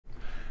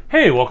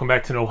Hey, welcome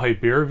back to No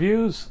Hype Beer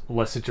Reviews.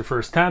 Unless it's your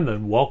first time,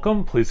 then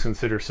welcome. Please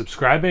consider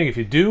subscribing. If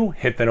you do,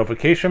 hit the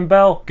notification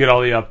bell, get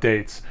all the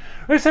updates.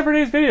 Except for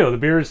today's video,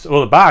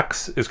 the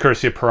box is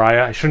courtesy of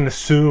Pariah. I shouldn't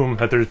assume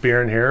that there's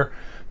beer in here,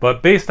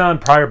 but based on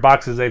prior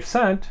boxes they've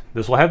sent,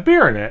 this will have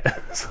beer in it.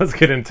 So let's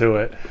get into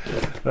it.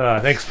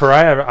 Thanks,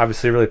 Pariah. I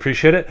obviously really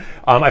appreciate it.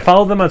 I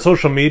follow them on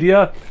social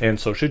media, and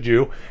so should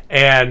you.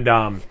 And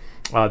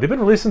they've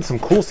been releasing some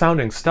cool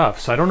sounding stuff,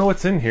 so I don't know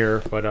what's in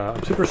here, but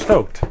I'm super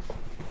stoked.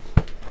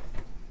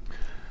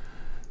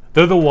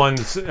 They're the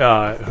ones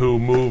who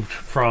moved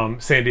from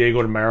San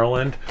Diego to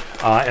Maryland,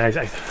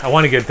 and I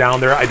want to get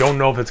down there. I don't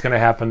know if it's going to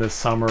happen this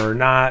summer or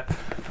not.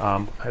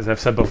 As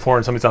I've said before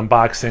in some of these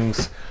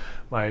unboxings,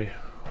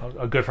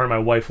 a good friend of my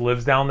wife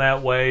lives down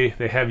that way.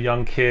 They have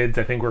young kids.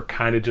 I think we're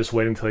kind of just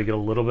waiting until they get a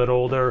little bit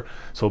older,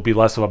 so it'll be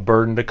less of a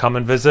burden to come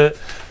and visit.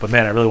 But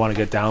man, I really want to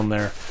get down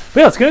there. But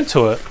yeah, let's get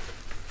into it.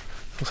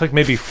 Looks like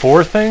maybe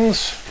 4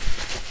 things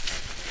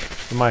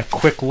in my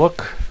quick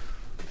look.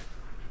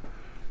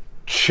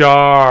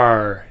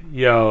 Char,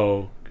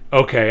 yo,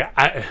 okay,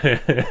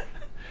 I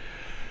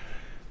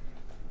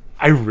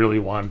really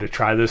wanted to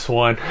try this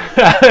one,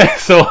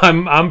 so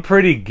I'm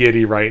pretty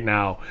giddy right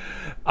now.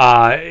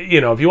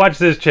 You know, if you watch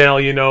this channel,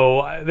 you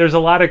know there's a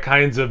lot of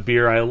kinds of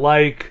beer I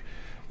like.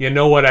 You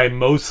know what I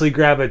mostly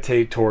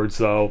gravitate towards,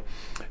 though.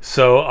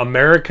 So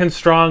American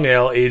Strong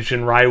Ale aged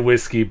in rye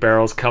whiskey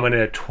barrels coming in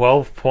at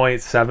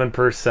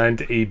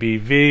 12.7%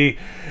 ABV.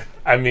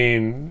 I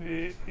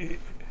mean,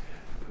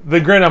 the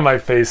grin on my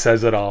face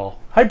says it all.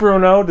 Hi,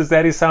 Bruno. Does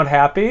Daddy sound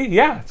happy?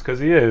 Yeah, it's because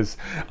he is.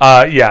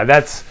 Yeah,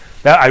 that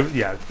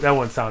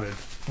one sounded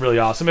really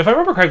awesome. If I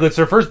remember correctly, it's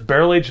their first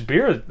barrel-aged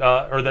beer,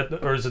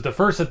 or is it the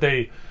first that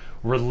they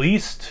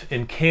released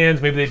in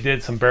cans? Maybe they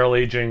did some barrel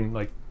aging,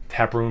 like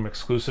tap room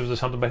exclusives or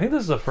something. But I think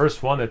this is the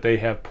first one that they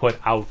have put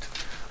out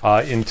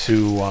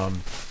into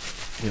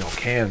you know,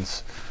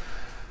 cans.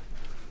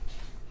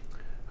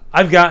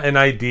 I've got an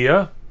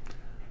idea.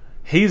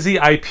 Hazy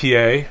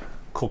IPA.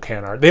 Cool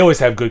can art. They always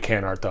have good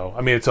can art, though.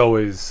 I mean, it's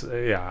always,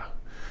 yeah.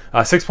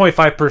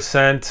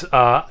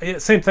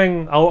 6.5%. Same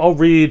thing. I'll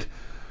read.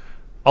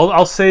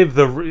 I'll save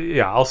the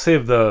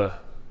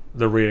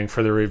reading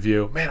for the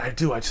review. Man, I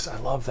do. I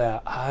love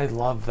that. I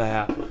love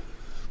that.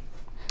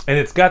 And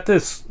it's got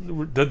this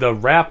the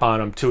wrap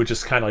on them too. It's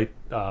just kind of like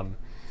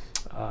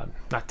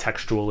not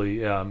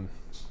textually,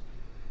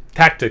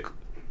 tactily,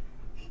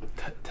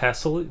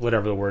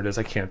 whatever the word is.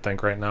 I can't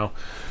think right now.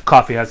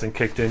 Coffee hasn't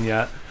kicked in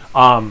yet.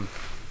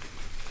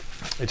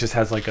 It just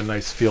has like a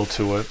nice feel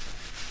to it.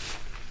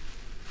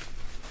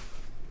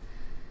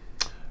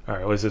 All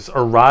right, what is this?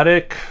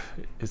 Erotic?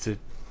 Is it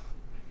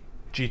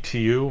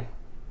GTU?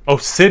 Oh,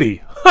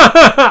 City.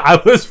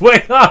 I was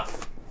way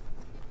off.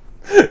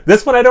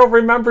 This one I don't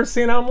remember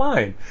seeing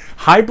online.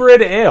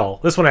 Hybrid Ale.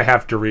 This one I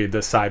have to read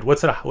this side. What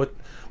do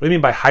you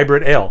mean by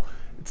hybrid ale?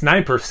 It's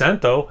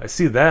 9% though. I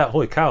see that.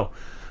 Holy cow.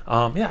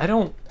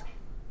 Yeah,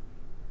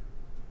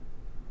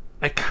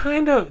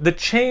 the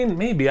chain,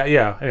 maybe,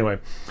 yeah, anyway.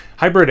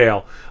 Hybrid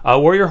Ale.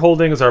 What you're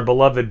holding is our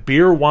beloved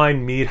beer,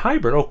 wine, mead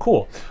hybrid. Oh,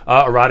 cool.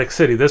 Erotic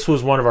City. This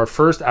was one of our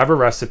first ever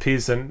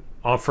recipes, and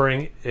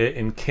offering it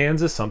in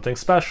Kansas something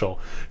special.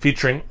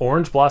 Featuring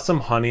orange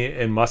blossom honey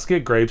and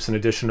muscat grapes in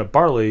addition to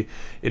barley,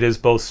 it is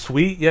both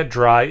sweet yet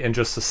dry and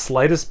just the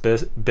slightest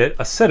bit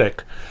acidic.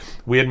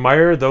 We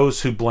admire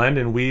those who blend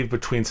and weave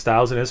between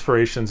styles and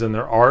inspirations in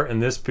their art,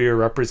 and this beer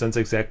represents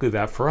exactly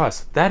that for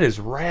us. That is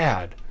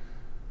rad.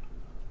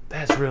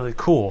 That's really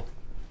cool.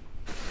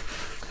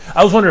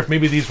 I was wondering if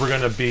maybe these were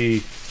going to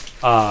be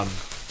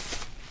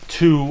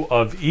 2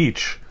 of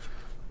each.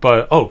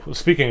 But, oh,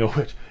 speaking of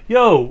which,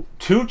 yo,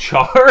 2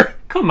 char?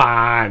 Come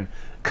on.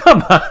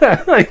 Come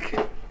on. Like,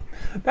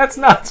 that's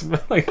nuts.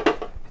 Like,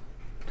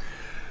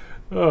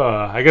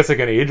 I guess I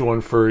can age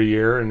one for a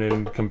year and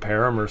then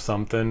compare them or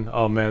something.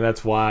 Oh, man,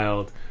 that's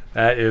wild.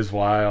 That is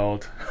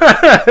wild.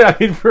 I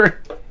mean,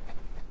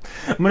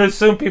 I'm going to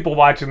assume people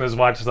watching this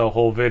watch the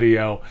whole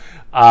video.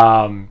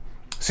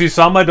 So you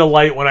saw my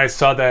delight when I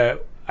saw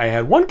that I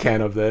had 1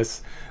 can of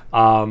this.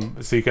 So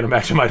you can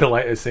imagine my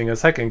delight at seeing a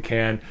second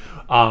can.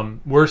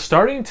 We're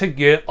starting to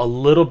get a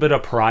little bit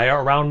of Pariah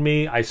around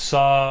me. I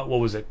saw, what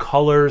was it,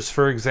 Colors,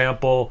 for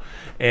example.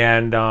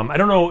 And I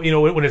don't know, you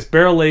know, when it's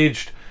barrel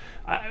aged,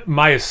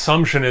 my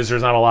assumption is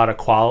there's not a lot of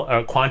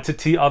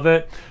quantity of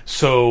it,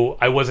 so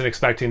I wasn't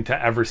expecting to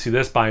ever see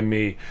this by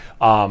me.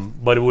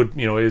 But it would,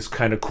 you know, it is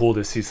kind of cool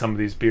to see some of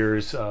these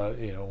beers,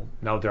 you know,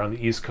 now they're on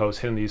the East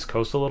Coast, hitting the East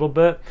Coast a little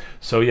bit.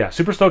 So yeah,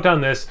 super stoked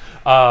on this.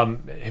 Have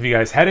you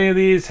guys had any of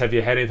these? Have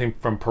you had anything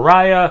from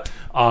Pariah?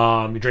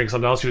 You drink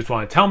something else you just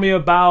want to tell me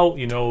about?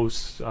 You know,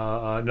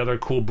 another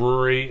cool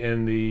brewery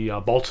in the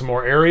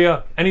Baltimore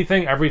area?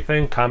 Anything,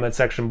 everything, comment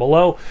section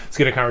below. Let's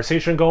get a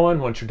conversation going.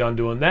 Once you're done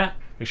doing that,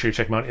 make sure you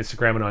check them out on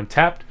Instagram and on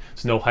Tapped.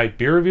 It's No Hype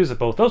Beer Reviews at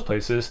both those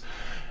places.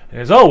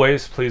 And as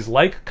always, please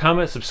like,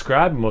 comment,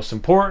 subscribe, and most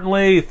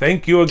importantly,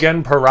 thank you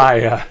again,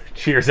 Pariah.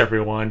 Cheers,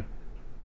 everyone.